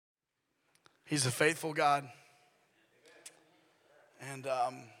He's a faithful God. And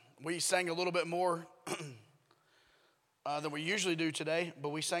we sang a little bit more than we usually do today,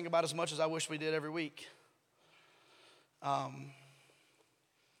 but we sang about as much as I wish we did every week. The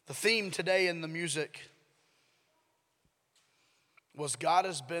theme today in the music was God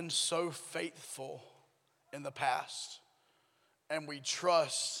has been so faithful in the past, and we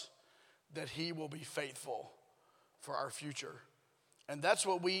trust that He will be faithful for our future. And that's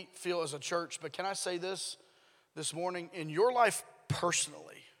what we feel as a church. But can I say this morning? In your life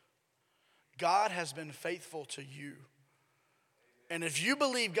personally, God has been faithful to you. And if you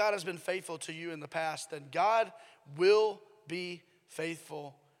believe God has been faithful to you in the past, then God will be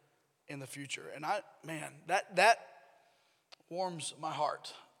faithful in the future. And that warms my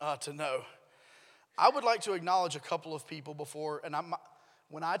heart to know. I would like to acknowledge a couple of people before, and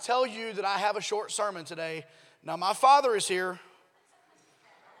when I tell you that I have a short sermon today, now my father is here,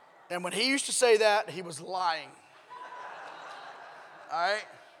 and when he used to say that, he was lying. All right?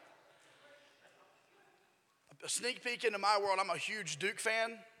 A sneak peek into my world, I'm a huge Duke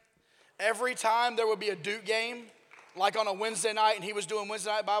fan. Every time there would be a Duke game, like on a Wednesday night, and he was doing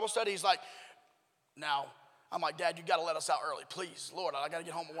Wednesday night Bible study, he's like, now, I'm like, Dad, you got to let us out early. Please, Lord, I got to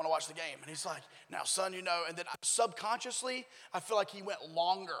get home. I want to watch the game. And he's like, now, son, and then subconsciously, I feel like he went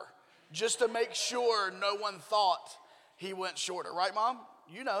longer just to make sure no one thought he went shorter. Right, Mom?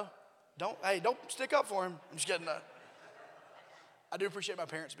 Don't stick up for him. I'm just kidding. I do appreciate my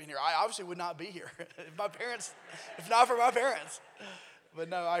parents being here. I obviously would not be here if not for my parents. But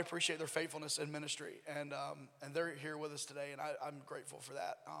no, I appreciate their faithfulness in ministry. And they're here with us today, and I'm grateful for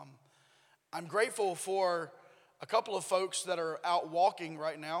that. I'm grateful for a couple of folks that are out walking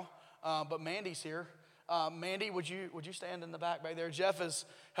right now, but Mandy's here. Mandy, would you stand in the back there? Jeff is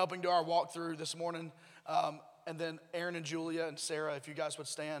helping do our walkthrough this morning. And then Aaron and Julia and Sarah, if you guys would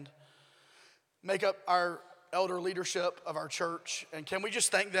stand. Make up our elder leadership of our church. And can we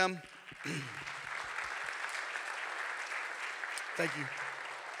just thank them? Thank you.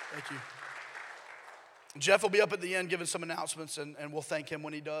 Thank you. Jeff will be up at the end giving some announcements, and we'll thank him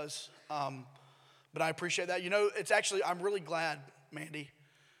when he does. But I appreciate that. I'm really glad, Mandy.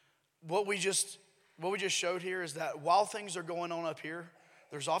 What we just showed here is that while things are going on up here,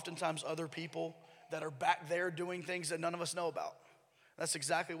 there's oftentimes other people that are back there doing things that none of us know about. That's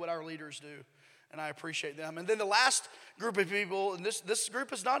exactly what our leaders do, and I appreciate them. And then the last group of people, and this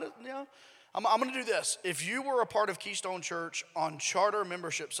group is not, I'm going to do this. If you were a part of Keystone Church on Charter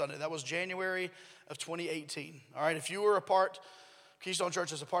Membership Sunday, that was January of 2018. All right, if you were a part, Keystone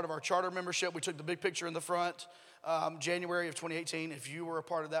Church is a part of our charter membership. We took the big picture in the front, January of 2018. If you were a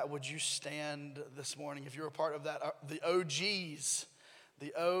part of that, would you stand this morning? If you were a part of that, the OGs.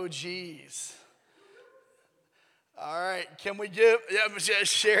 All right, can we give,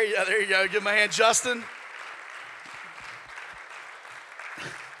 Sherry, there you go. Give my hand, Justin.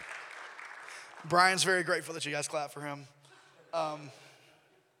 Brian's very grateful that you guys clap for him.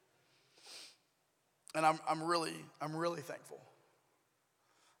 And I'm really thankful.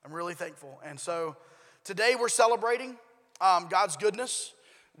 I'm really thankful. And so today we're celebrating God's goodness.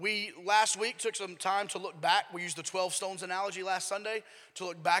 We last week took some time to look back. We used the 12 stones analogy last Sunday to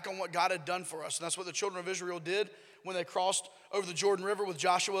look back on what God had done for us. And that's what the children of Israel did when they crossed over the Jordan River with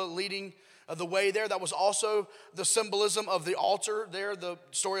Joshua leading the way there. That was also the symbolism of the altar there, the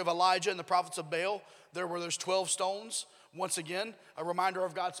story of Elijah and the prophets of Baal. There were those 12 stones. Once again, a reminder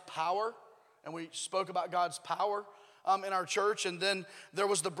of God's power. And we spoke about God's power in our church. And then there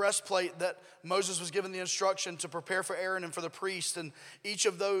was the breastplate that Moses was given the instruction to prepare for Aaron and for the priest. And each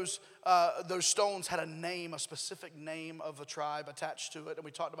of those stones had a name, a specific name of a tribe attached to it. And we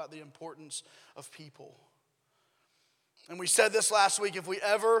talked about the importance of people. And we said this last week, if we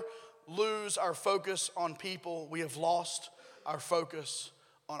ever lose our focus on people, we have lost our focus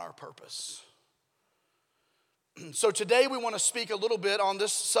on our purpose. So today we want to speak a little bit on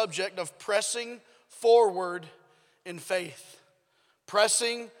this subject of pressing forward in faith.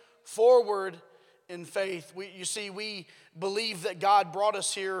 Pressing forward in faith. We believe that God brought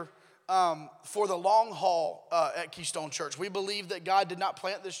us here for the long haul at Keystone Church. We believe that God did not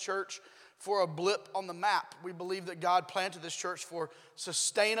plant this church for a blip on the map. We believe that God planted this church for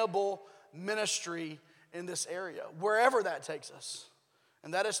sustainable ministry in this area, wherever that takes us.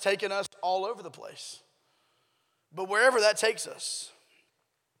 And that has taken us all over the place. But wherever that takes us.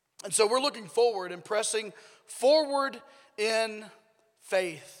 And so we're looking forward and pressing forward in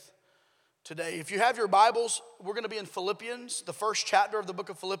faith today. If you have your Bibles, we're going to be in Philippians, the first chapter of the book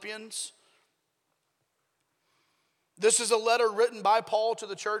of Philippians. This is a letter written by Paul to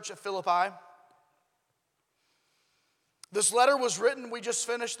the church at Philippi. This letter was written, we just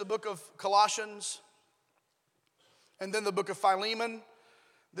finished the book of Colossians and then the book of Philemon.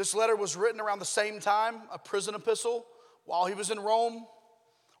 This letter was written around the same time, a prison epistle, while he was in Rome,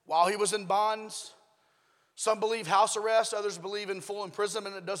 while he was in bonds. Some believe house arrest, others believe in full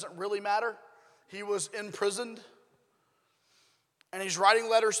imprisonment. It doesn't really matter. He was imprisoned. And he's writing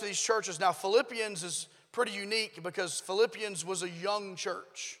letters to these churches. Now, Philippians is pretty unique because Philippians was a young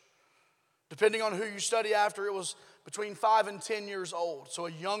church. Depending on who you study after, it was between 5 and 10 years old, so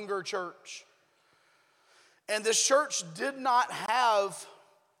a younger church. And this church did not have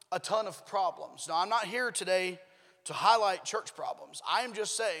a ton of problems. Now, I'm not here today to highlight church problems. I am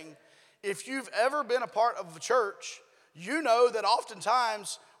just saying, if you've ever been a part of a church, you know that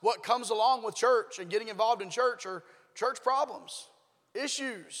oftentimes what comes along with church and getting involved in church are church problems,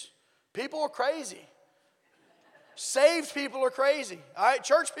 issues. People are crazy. Saved people are crazy. All right,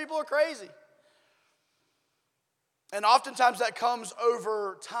 church people are crazy. And oftentimes that comes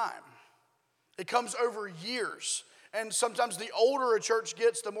over time. It comes over years. And sometimes the older a church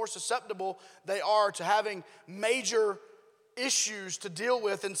gets, the more susceptible they are to having major issues to deal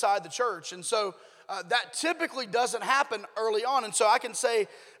with inside the church. And so that typically doesn't happen early on. And so I can say,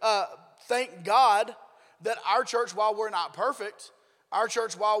 thank God that our church, while we're not perfect, our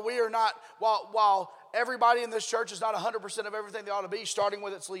church, while we are not, while everybody in this church is not 100% of everything they ought to be, starting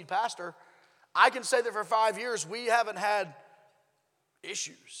with its lead pastor, I can say that for 5 years, we haven't had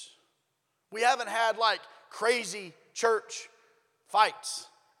issues. We haven't had like crazy church fights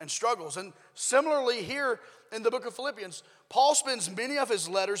and struggles. And similarly here in the book of Philippians, Paul spends many of his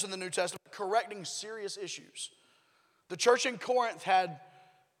letters in the New Testament correcting serious issues. The church in Corinth had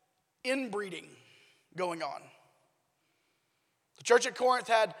inbreeding going on. The church at Corinth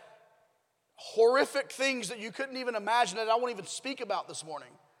had horrific things that you couldn't even imagine, that I won't even speak about this morning,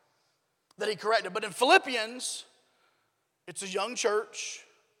 that he corrected. But in Philippians, it's a young church,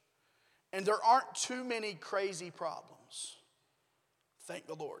 and there aren't too many crazy problems. Thank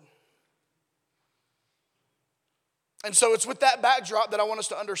the Lord. And so it's with that backdrop that I want us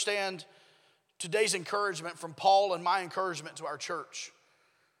to understand today's encouragement from Paul and my encouragement to our church.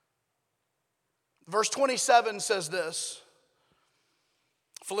 Verse 27 says this,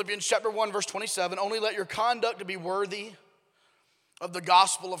 Philippians chapter 1, verse 27, only let your conduct be worthy of the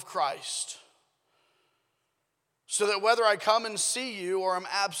gospel of Christ, so that whether I come and see you or am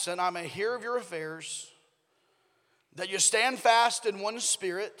absent, I may hear of your affairs, that you stand fast in one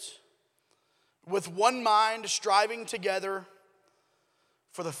spirit, with one mind, striving together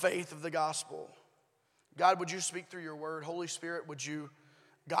for the faith of the gospel. God, would you speak through your word? Holy Spirit, would you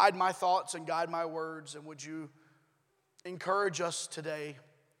guide my thoughts and guide my words, and would you encourage us today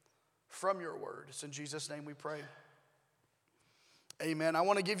from your word? It's in Jesus' name we pray. Amen. I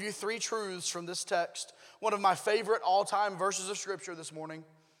want to give you 3 truths from this text, one of my favorite all-time verses of Scripture this morning.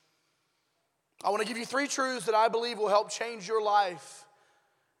 I want to give you 3 truths that I believe will help change your life,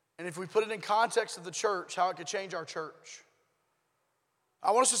 and if we put it in context of the church, how it could change our church.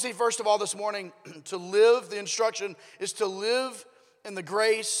 I want us to see, first of all, this morning, to live, the instruction is to live in the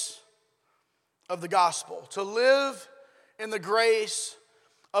grace of the gospel. To live in the grace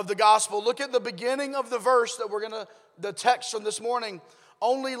of the gospel. Look at the beginning of the verse that the text from this morning.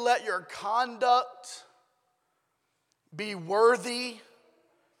 Only let your conduct be worthy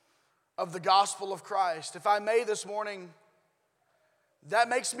of the gospel of Christ. If I may this morning, that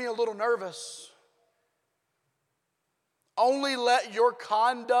makes me a little nervous. Only let your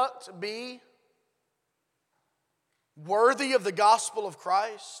conduct be worthy of the gospel of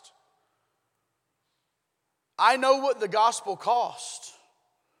Christ. I know what the gospel cost.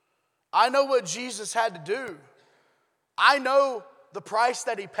 I know what Jesus had to do. I know the price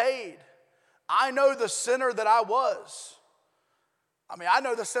that he paid. I know the sinner that I was. I mean, I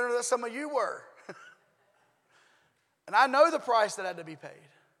know the sinner that some of you were. And I know the price that had to be paid.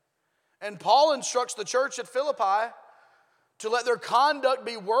 And Paul instructs the church at Philippi to let their conduct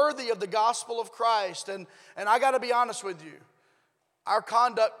be worthy of the gospel of Christ. And I got to be honest with you, our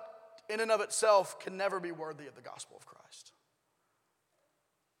conduct in and of itself can never be worthy of the gospel of Christ.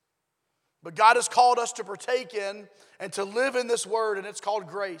 But God has called us to partake in and to live in this word, and it's called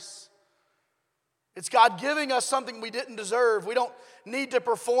grace. It's God giving us something we didn't deserve. We don't need to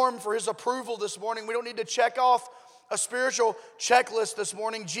perform for his approval this morning. We don't need to check off a spiritual checklist this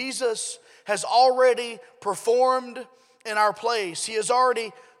morning. Jesus has already performed in our place. He has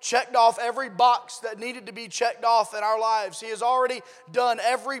already checked off every box that needed to be checked off in our lives. He has already done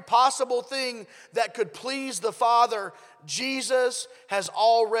every possible thing that could please the Father. Jesus has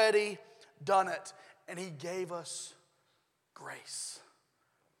already done it, and he gave us grace.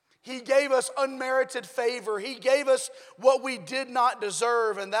 He gave us unmerited favor. He gave us what we did not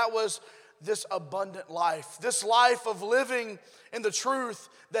deserve, and that was this abundant life. This life of living in the truth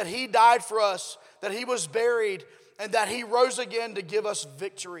that He died for us, that He was buried, and that He rose again to give us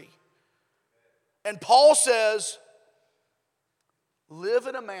victory. And Paul says, live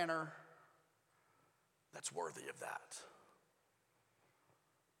in a manner that's worthy of that.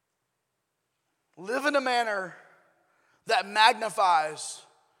 Live in a manner that magnifies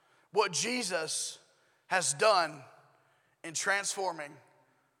what Jesus has done in transforming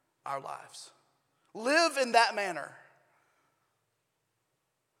our lives. Live in that manner.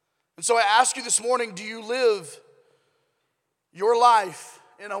 And so I ask you this morning, do you live your life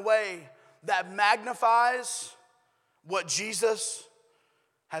in a way that magnifies what Jesus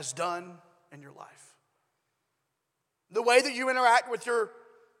has done in your life? The way that you interact with your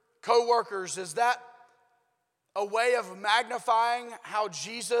co-workers, is that a way of magnifying how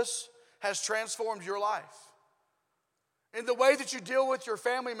Jesus has transformed your life? In the way that you deal with your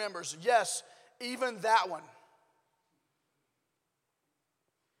family members, yes, even that one.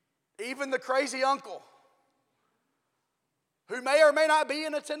 Even the crazy uncle who may or may not be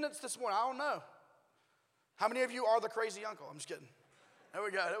in attendance this morning. I don't know. How many of you are the crazy uncle? I'm just kidding. There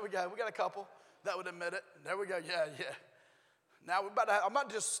we go. We got a couple that would admit it. There we go. Yeah. Now I'm about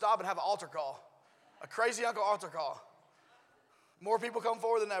to just stop and have an altar call. A crazy uncle altar call. More people come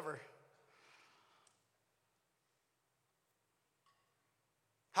forward than ever.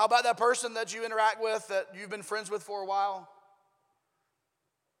 How about that person that you interact with that you've been friends with for a while?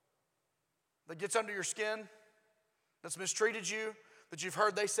 That gets under your skin? That's mistreated you? That you've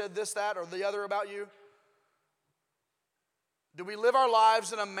heard they said this, that, or the other about you? Do we live our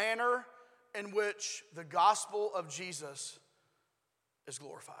lives in a manner in which the gospel of Jesus is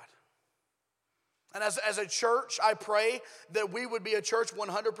glorified? And as a church, I pray that we would be a church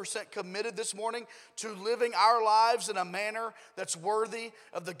 100% committed this morning to living our lives in a manner that's worthy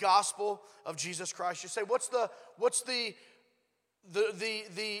of the gospel of Jesus Christ. You say, what's the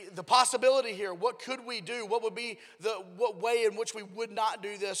possibility here? What could we do? What would be what way in which we would not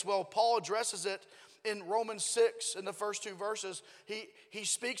do this? Well, Paul addresses it in Romans 6, in the first two verses. He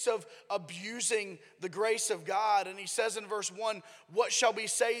speaks of abusing the grace of God, and he says in verse 1, what shall we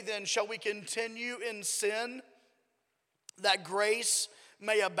say then? Shall we continue in sin that grace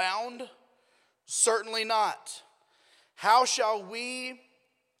may abound? Certainly not. How shall we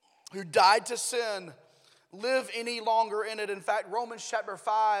who died to sin live any longer in it? In fact, Romans chapter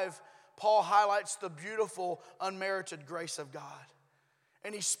 5, Paul highlights the beautiful unmerited grace of God.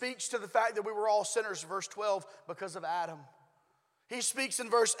 And he speaks to the fact that we were all sinners, verse 12, because of Adam. He speaks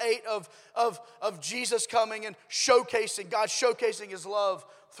in verse 8 of Jesus coming and God showcasing his love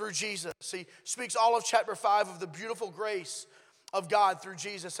through Jesus. He speaks all of chapter 5 of the beautiful grace of God through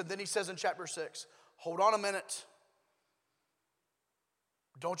Jesus. And then he says in chapter 6, hold on a minute.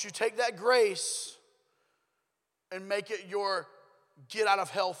 Don't you take that grace and make it your get out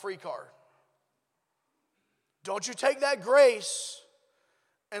of hell free card. Don't you take that grace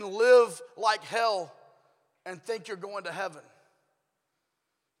and live like hell and think you're going to heaven.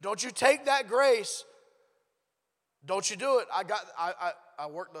 Don't you take that grace. Don't you do it. I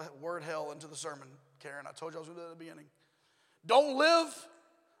worked the word hell into the sermon, Karen. I told you I was going to do it at the beginning. Don't live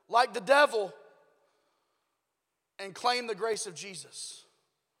like the devil and claim the grace of Jesus.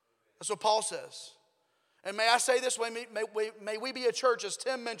 That's what Paul says. And may I say this way, may we be a church, as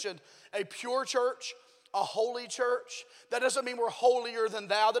Tim mentioned, a pure church, a holy church. That doesn't mean we're holier than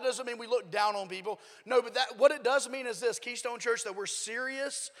thou. That doesn't mean we look down on people. No, but what it does mean is this, Keystone Church, that we're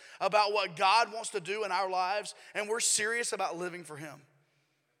serious about what God wants to do in our lives, and we're serious about living for Him.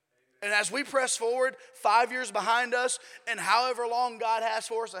 And as we press forward, 5 years behind us, and however long God has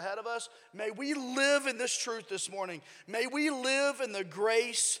for us ahead of us, may we live in this truth this morning. May we live in the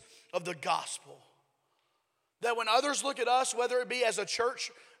grace of the gospel. That when others look at us, whether it be as a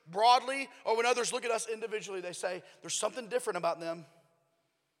church broadly, or when others look at us individually, they say, there's something different about them.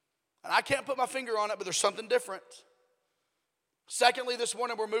 And I can't put my finger on it, but there's something different. Secondly, this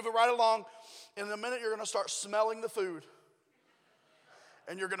morning, we're moving right along. In a minute, you're going to start smelling the food.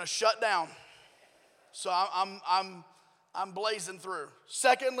 And you're going to shut down. So I'm blazing through.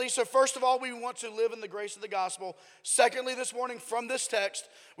 Secondly, so first of all, we want to live in the grace of the gospel. Secondly, this morning, from this text,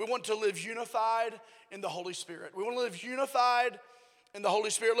 we want to live unified in the Holy Spirit. We want to live unified in the Holy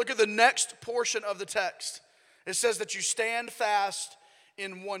Spirit. Look at the next portion of the text. It says that you stand fast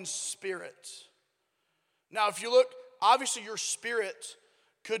in one spirit. Now, if you look, obviously your spirit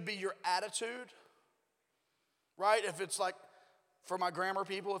could be your attitude, right? If it's like, for my grammar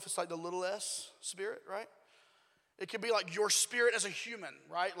people, if it's like the little s spirit, right? It could be like your spirit as a human,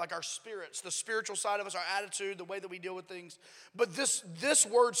 right? Like our spirits, the spiritual side of us, our attitude, the way that we deal with things. But this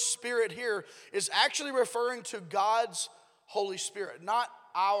word spirit here is actually referring to God's Holy Spirit, not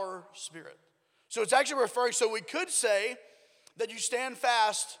our spirit. So it's actually referring, so we could say that you stand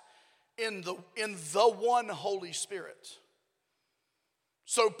fast in the one Holy Spirit.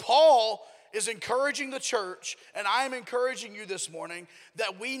 So Paul is encouraging the church, and I am encouraging you this morning,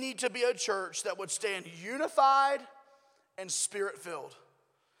 that we need to be a church that would stand unified and spirit-filled.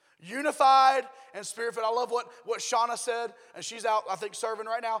 Unified and spirit-filled. I love what Shauna said, and she's out, I think, serving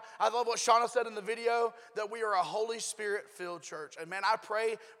right now. I love what Shauna said in the video, that we are a Holy Spirit-filled church. And man, I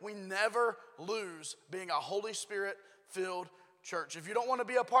pray we never lose being a Holy Spirit-filled church. If you don't want to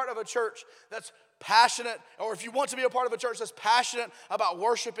be a part of a church that's passionate, or if you want to be a part of a church that's passionate about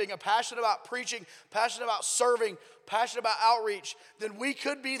worshiping, passionate about preaching, passionate about serving, passionate about outreach, then we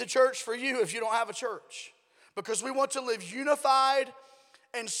could be the church for you if you don't have a church. Because we want to live unified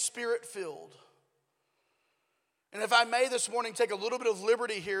and spirit-filled. And if I may this morning take a little bit of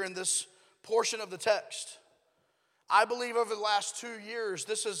liberty here in this portion of the text, I believe over the last 2 years,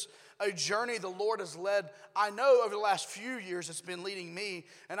 this is a journey the Lord has led. I know over the last few years it's been leading me,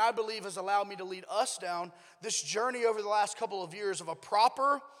 and I believe has allowed me to lead us down this journey over the last couple of years of a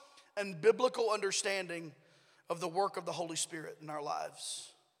proper and biblical understanding of the work of the Holy Spirit in our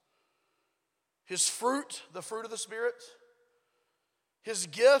lives. His fruit, the fruit of the Spirit, His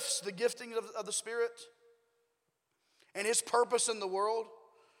gifts, the gifting of the Spirit, and His purpose in the world.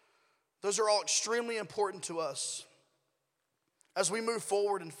 Those are all extremely important to us as we move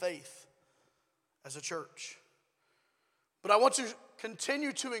forward in faith as a church. But I want to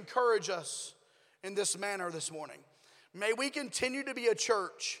continue to encourage us in this manner this morning. May we continue to be a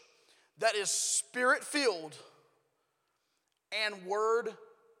church that is spirit-filled and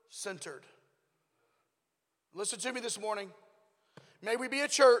word-centered. Listen to me this morning. May we be a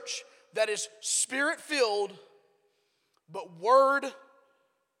church that is spirit-filled but word-centered.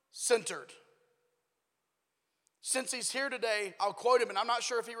 Since he's here today, I'll quote him, and I'm not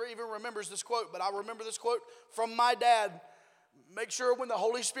sure if he even remembers this quote, but I remember this quote from my dad. Make sure when the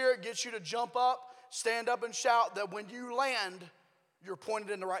Holy Spirit gets you to jump up, stand up and shout, that when you land, you're pointed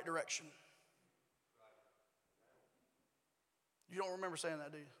in the right direction. You don't remember saying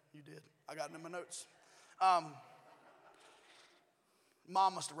that, do you? You did. I got it in my notes.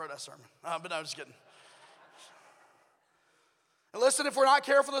 Mom must have wrote that sermon, but no, I'm just kidding. And listen, if we're not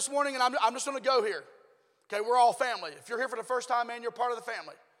careful this morning, and I'm just going to go here. Okay, we're all family. If you're here for the first time, man, you're part of the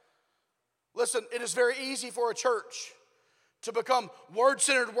family. Listen, it is very easy for a church to become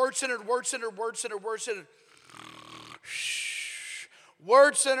word-centered, word-centered, word-centered, word-centered, word-centered.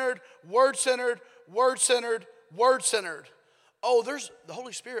 Word-centered, word-centered, word-centered, word-centered. Oh, there's the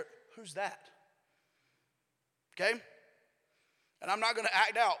Holy Spirit. Who's that? Okay? And I'm not going to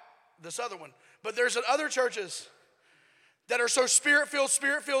act out this other one. But there's other churches that are so spirit-filled,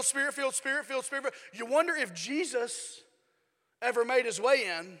 spirit-filled, spirit-filled, spirit-filled, spirit-filled. You wonder if Jesus ever made his way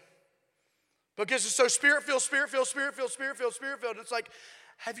in, because it's so spirit-filled, spirit-filled, spirit-filled, spirit-filled, spirit-filled. It's like,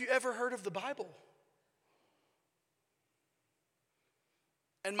 have you ever heard of the Bible?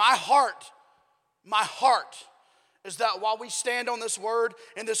 And my heart is that while we stand on this word,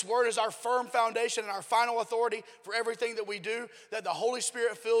 and this word is our firm foundation and our final authority for everything that we do, that the Holy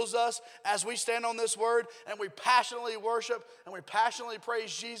Spirit fills us as we stand on this word, and we passionately worship, and we passionately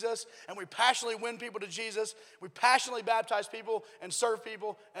praise Jesus, and we passionately win people to Jesus. We passionately baptize people and serve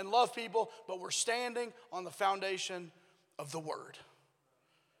people and love people, but we're standing on the foundation of the word.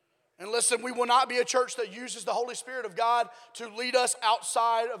 And listen, we will not be a church that uses the Holy Spirit of God to lead us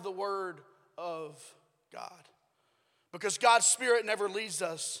outside of the word of God. Because God's Spirit never leads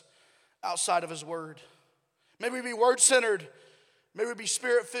us outside of His word. May we be word-centered. May we be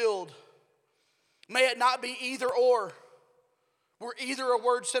spirit-filled. May it not be either or. We're either a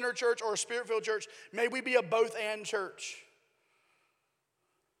word-centered church or a spirit-filled church. May we be a both-and church.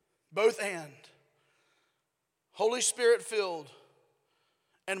 Both-and. Holy Spirit-filled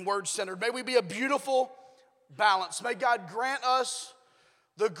and word-centered. May we be a beautiful balance. May God grant us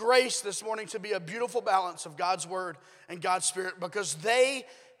the grace this morning to be a beautiful balance of God's word and God's Spirit, because they,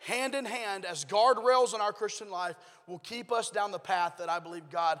 hand in hand, as guardrails in our Christian life, will keep us down the path that I believe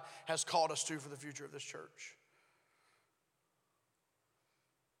God has called us to for the future of this church.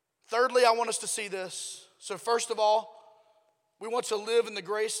 Thirdly, I want us to see this. So first of all, we want to live in the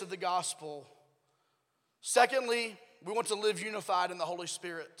grace of the gospel. Secondly, we want to live unified in the Holy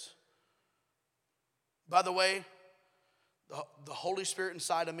Spirit. By the way, the Holy Spirit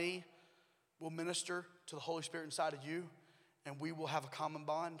inside of me will minister to the Holy Spirit inside of you, and we will have a common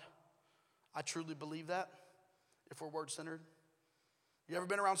bond. I truly believe that. if we're word-centered? You ever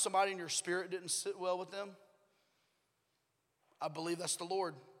been around somebody and your spirit didn't sit well with them? I believe that's the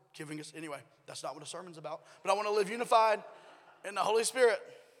Lord giving us. Anyway, that's not what a sermon's about. But I want to live unified in the Holy Spirit.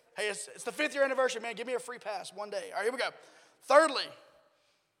 Hey, it's the 5th year anniversary, man. Give me a free pass one day. All right, here we go. Thirdly,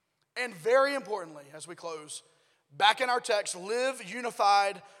 and very importantly, as we close, back in our text, live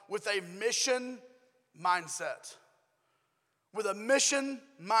unified with a mission mindset. With a mission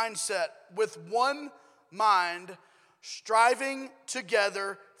mindset, with one mind, striving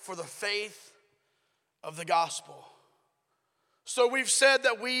together for the faith of the gospel. So we've said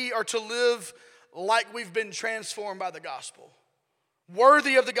that we are to live like we've been transformed by the gospel,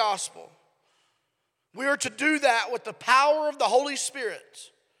 worthy of the gospel. We are to do that with the power of the Holy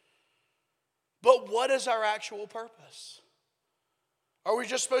Spirit. But what is our actual purpose? Are we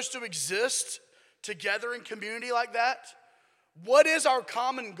just supposed to exist together in community like that? What is our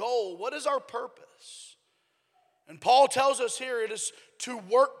common goal? What is our purpose? And Paul tells us here it is to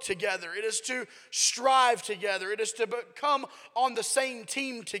work together. It is to strive together. It is to become on the same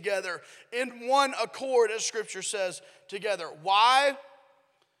team together, in one accord, as Scripture says, together. Why?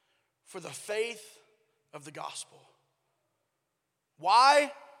 For the faith of the gospel.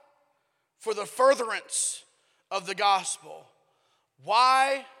 Why? For the furtherance of the gospel.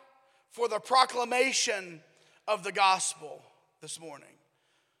 Why? For the proclamation of the gospel this morning.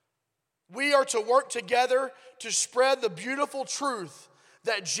 We are to work together to spread the beautiful truth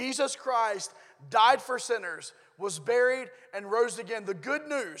that Jesus Christ died for sinners, was buried, and rose again. The good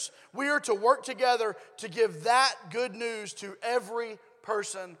news. We are to work together to give that good news to every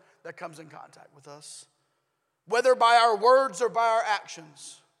person that comes in contact with us, whether by our words or by our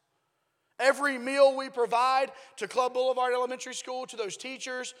actions. Every meal we provide to Club Boulevard Elementary School, to those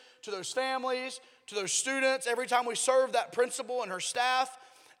teachers, to those families, to those students, every time we serve that principal and her staff,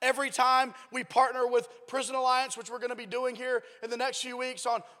 every time we partner with Prison Alliance, which we're going to be doing here in the next few weeks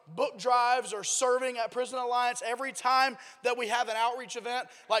on book drives or serving at Prison Alliance, every time that we have an outreach event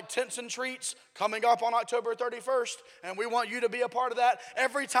like Tents and Treats coming up on October 31st, and we want you to be a part of that.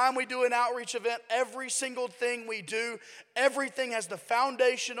 Every time we do an outreach event, every single thing we do, everything has the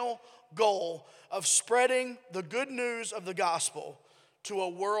foundational goal of spreading the good news of the gospel to a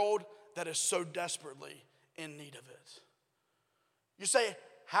world that is so desperately in need of it. You say,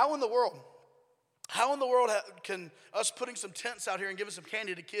 how in the world can us putting some tents out here and giving some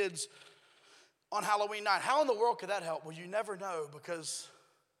candy to kids on Halloween night, how in the world could that help? Well, you never know, because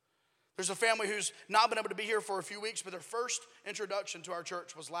there's a family who's not been able to be here for a few weeks, but their first introduction to our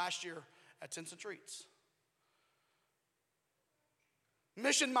church was last year at Tents and Treats.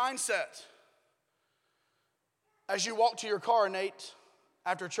 Mission mindset. As you walk to your car, Nate,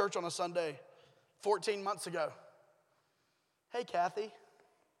 after church on a Sunday, 14 months ago. Hey, Kathy.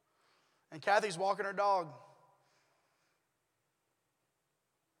 And Kathy's walking her dog.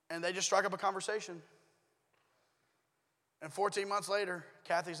 And they just strike up a conversation. And 14 months later,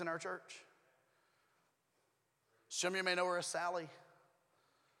 Kathy's in our church. Some of you may know her as Sally,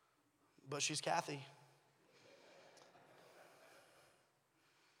 but she's Kathy.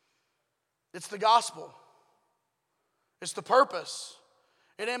 It's the gospel. It's the purpose.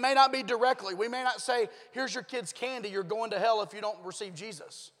 And it may not be directly. We may not say, here's your kid's candy, you're going to hell if you don't receive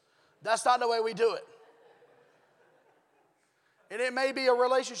Jesus. That's not the way we do it. And it may be a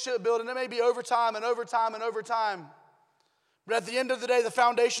relationship building. It may be over time and over time and over time. But at the end of the day, the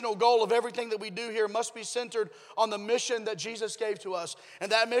foundational goal of everything that we do here must be centered on the mission that Jesus gave to us.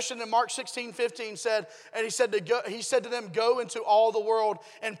 And that mission in Mark 16:15 said, and he said to them, go into all the world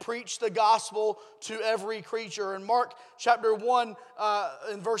and preach the gospel to every creature. In Mark chapter 1,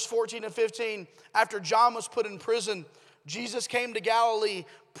 in verse 14 and 15, after John was put in prison, Jesus came to Galilee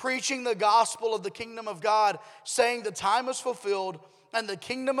preaching the gospel of the kingdom of God, saying the time is fulfilled and the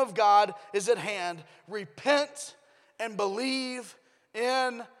kingdom of God is at hand. Repent and believe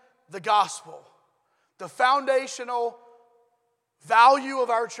in the gospel. The foundational value of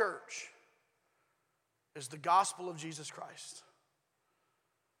our church is the gospel of Jesus Christ.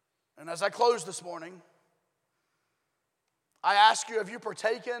 And as I close this morning, I ask you, have you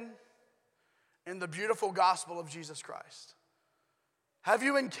partaken in the beautiful gospel of Jesus Christ? Have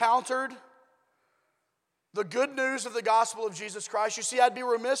you encountered the good news of the gospel of Jesus Christ? You see, I'd be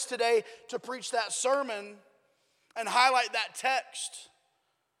remiss today to preach that sermon and highlight that text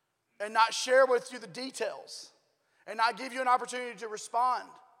and not share with you the details and not give you an opportunity to respond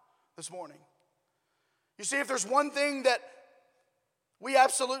this morning. You see, if there's one thing that we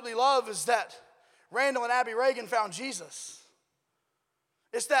absolutely love is that Randall and Abby Reagan found Jesus.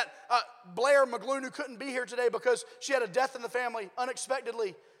 It's that Blair McGloon, who couldn't be here today because she had a death in the family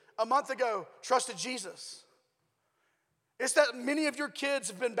unexpectedly a month ago, trusted Jesus. It's that many of your kids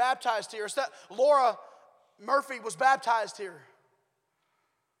have been baptized here. It's that Laura Murphy was baptized here.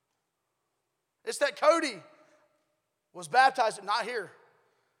 It's that Cody was baptized, not here,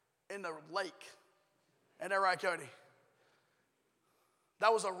 in the lake. Ain't that right, Cody?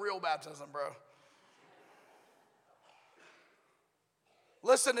 That was a real baptism, bro.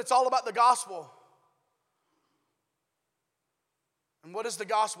 Listen, it's all about the gospel. And what is the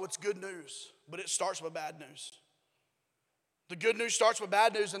gospel? It's good news, but it starts with bad news. The good news starts with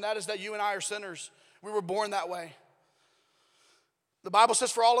bad news, and that is that you and I are sinners. We were born that way. The Bible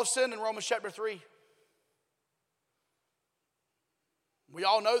says, for all have sinned in Romans chapter 3. We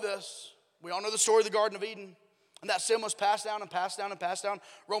all know this. We all know the story of the Garden of Eden. And that sin was passed down and passed down and passed down.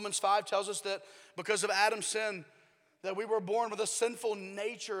 Romans 5 tells us that because of Adam's sin, that we were born with a sinful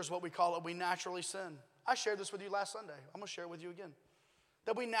nature is what we call it. We naturally sin. I shared this with you last Sunday. I'm going to share it with you again.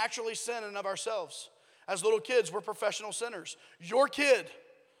 That we naturally sin in and of ourselves. As little kids, we're professional sinners. Your kid,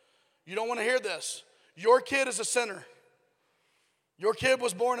 you don't want to hear this. Your kid is a sinner. Your kid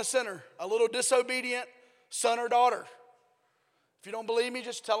was born a sinner, a little disobedient son or daughter. If you don't believe me,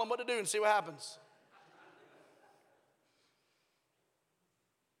 just tell them what to do and see what happens.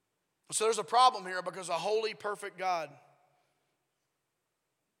 So there's a problem here because a holy, perfect God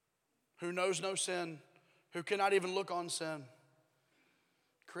who knows no sin, who cannot even look on sin,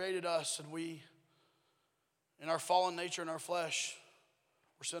 created us, and we, in our fallen nature, in our flesh,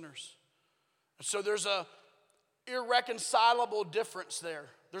 we're sinners. And so there's a irreconcilable difference there.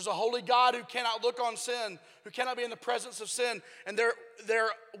 There's a holy God who cannot look on sin, who cannot be in the presence of sin, and there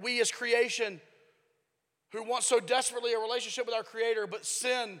we as creation who want so desperately a relationship with our Creator, but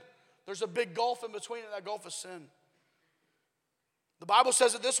sin, there's a big gulf in between, and that gulf is sin. The Bible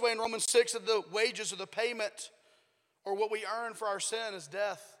says it this way in Romans 6, that the wages or the payment or what we earn for our sin is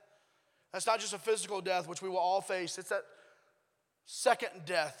death. That's not just a physical death, which we will all face. It's that second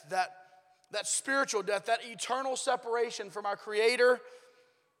death, that spiritual death, that eternal separation from our Creator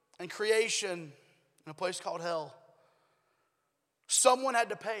and creation in a place called hell. Someone had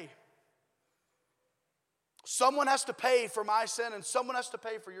to pay. Someone has to pay for my sin, and someone has to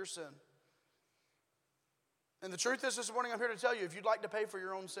pay for your sin. And the truth is, this morning I'm here to tell you, if you'd like to pay for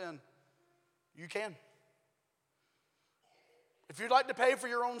your own sin, you can. If you'd like to pay for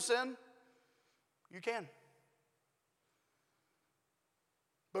your own sin, you can.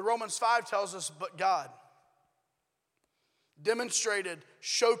 But Romans 5 tells us, but God demonstrated,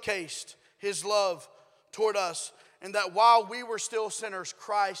 showcased His love toward us, and that while we were still sinners,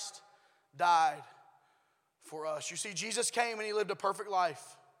 Christ died for us. You see, Jesus came and He lived a perfect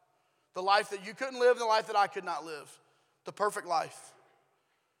life. The life that you couldn't live and the life that I could not live. The perfect life.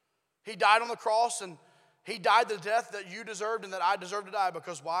 He died on the cross, and He died the death that you deserved and that I deserved to die.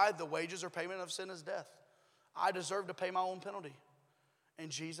 Because why? The wages or payment of sin is death. I deserve to pay my own penalty. And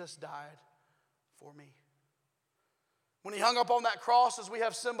Jesus died for me. When He hung up on that cross, as we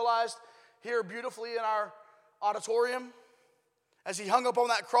have symbolized here beautifully in our auditorium, as He hung up on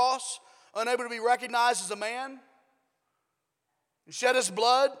that cross, unable to be recognized as a man, and shed His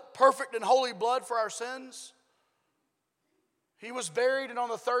blood, perfect and holy blood for our sins. He was buried, and on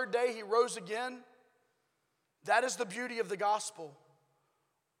the third day He rose again. That is the beauty of the gospel.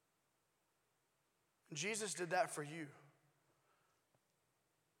 And Jesus did that for you.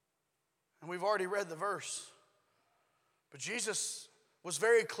 And we've already read the verse. But Jesus was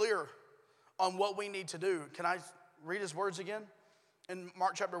very clear on what we need to do. Can I read His words again? In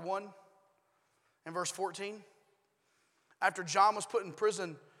Mark chapter 1 and verse 14. After John was put in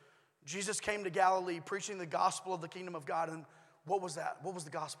prison, Jesus came to Galilee preaching the gospel of the kingdom of God. And what was that? What was the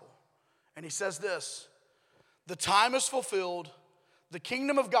gospel? And He says this: the time is fulfilled. The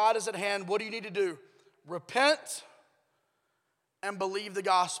kingdom of God is at hand. What do you need to do? Repent and believe the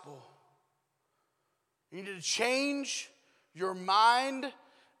gospel. You need to change your mind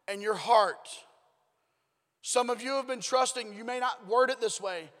and your heart. Some of you have been trusting, you may not word it this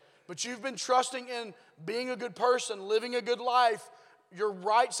way, but you've been trusting in being a good person, living a good life, your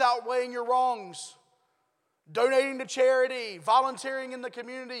rights outweighing your wrongs, donating to charity, volunteering in the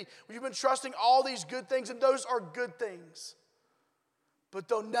community. You've been trusting all these good things, and those are good things. But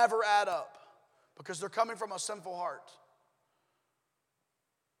they'll never add up because they're coming from a sinful heart.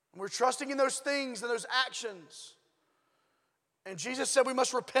 And we're trusting in those things and those actions. And Jesus said we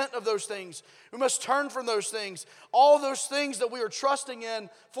must repent of those things. We must turn from those things. All those things that we are trusting in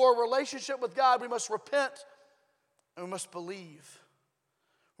for a relationship with God, we must repent and we must believe.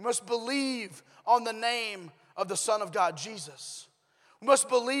 We must believe on the name of the Son of God, Jesus. We must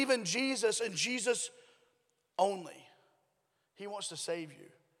believe in Jesus and Jesus only. He wants to save you.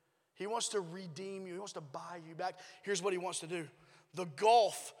 He wants to redeem you. He wants to buy you back. Here's what he wants to do. The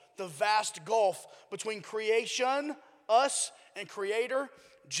gulf, the vast gulf between creation, us, and Creator,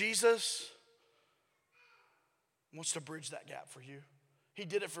 Jesus wants to bridge that gap for you. He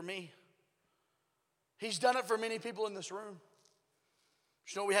did it for me. He's done it for many people in this room.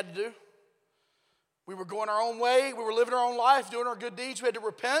 You know what we had to do? We were going our own way. We were living our own life, doing our good deeds. We had to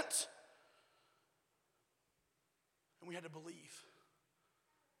repent. And we had to believe.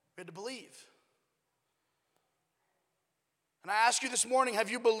 We had to believe. And I ask you this morning, have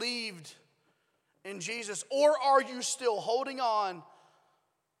you believed in Jesus? Or are you still holding on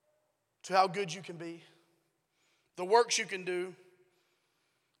to how good you can be? The works you can do.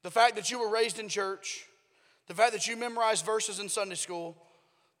 The fact that you were raised in church. The fact that you memorized verses in Sunday school.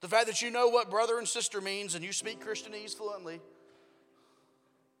 The fact that you know what brother and sister means and you speak Christianese fluently.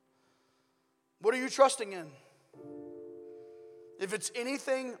 What are you trusting in? If it's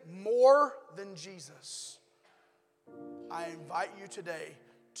anything more than Jesus, I invite you today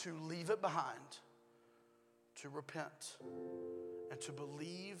to leave it behind, to repent, and to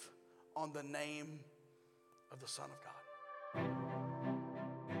believe on the name of the Son of God.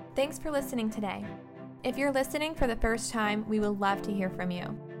 Thanks for listening today. If you're listening for the first time, we would love to hear from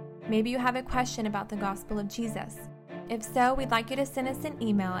you. Maybe you have a question about the gospel of Jesus. If so, we'd like you to send us an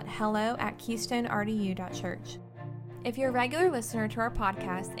email at hello@keystonerdu.church. If you're a regular listener to our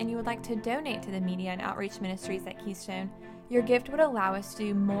podcast and you would like to donate to the media and outreach ministries at Keystone, your gift would allow us to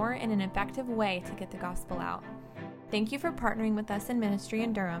do more in an effective way to get the gospel out. Thank you for partnering with us in ministry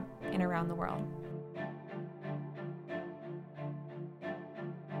in Durham and around the world.